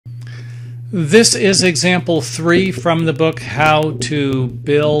This is example 3 from the book, How to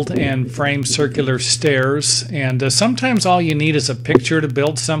Build and Frame Circular Stairs. And sometimes all you need is a picture to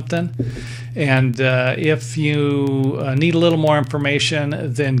build something. And if you need a little more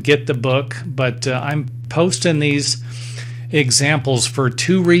information, then get the book. But I'm posting these examples for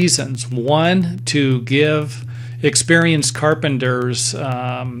 2 reasons. One, to give experienced carpenters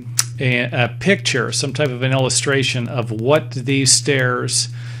a picture, some type of an illustration of what these stairs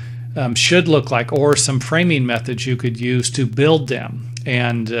should look like, or some framing methods you could use to build them,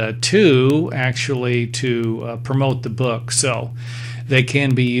 and 2, actually to promote the book, so they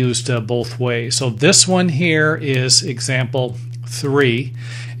can be used both ways. So this one here is example 3,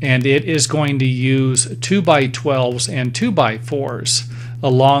 and it is going to use 2x12s and 2x4s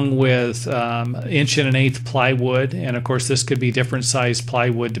along with 1 1/8" plywood, and of course this could be different size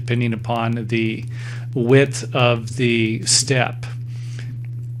plywood depending upon the width of the step.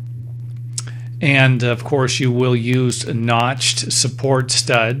 And of course you will use notched support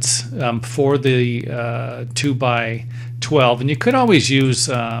studs for the 2x12, and you could always use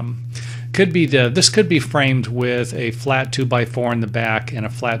this could be framed with a flat 2x4 in the back and a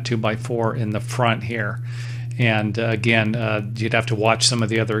flat 2x4 in the front here. And again, you'd have to watch some of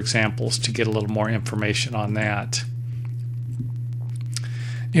the other examples to get a little more information on that.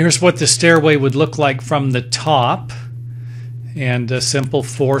 Here's what the stairway would look like from the top, and a simple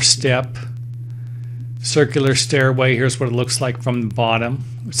 4-step circular stairway. Here's what it looks like from the bottom.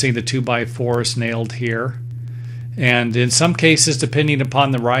 See the 2x4s nailed here. And in some cases, depending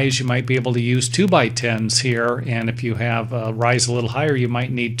upon the rise, you might be able to use 2x10s here. And if you have a rise a little higher, you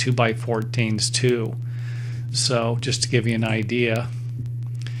might need 2x14s too. So just to give you an idea.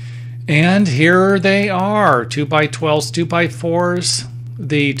 And here they are, 2x12s, 2x4s.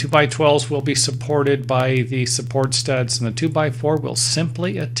 The 2x12s will be supported by the support studs, and the 2x4 will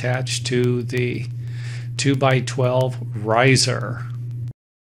simply attach to the 2x12 riser.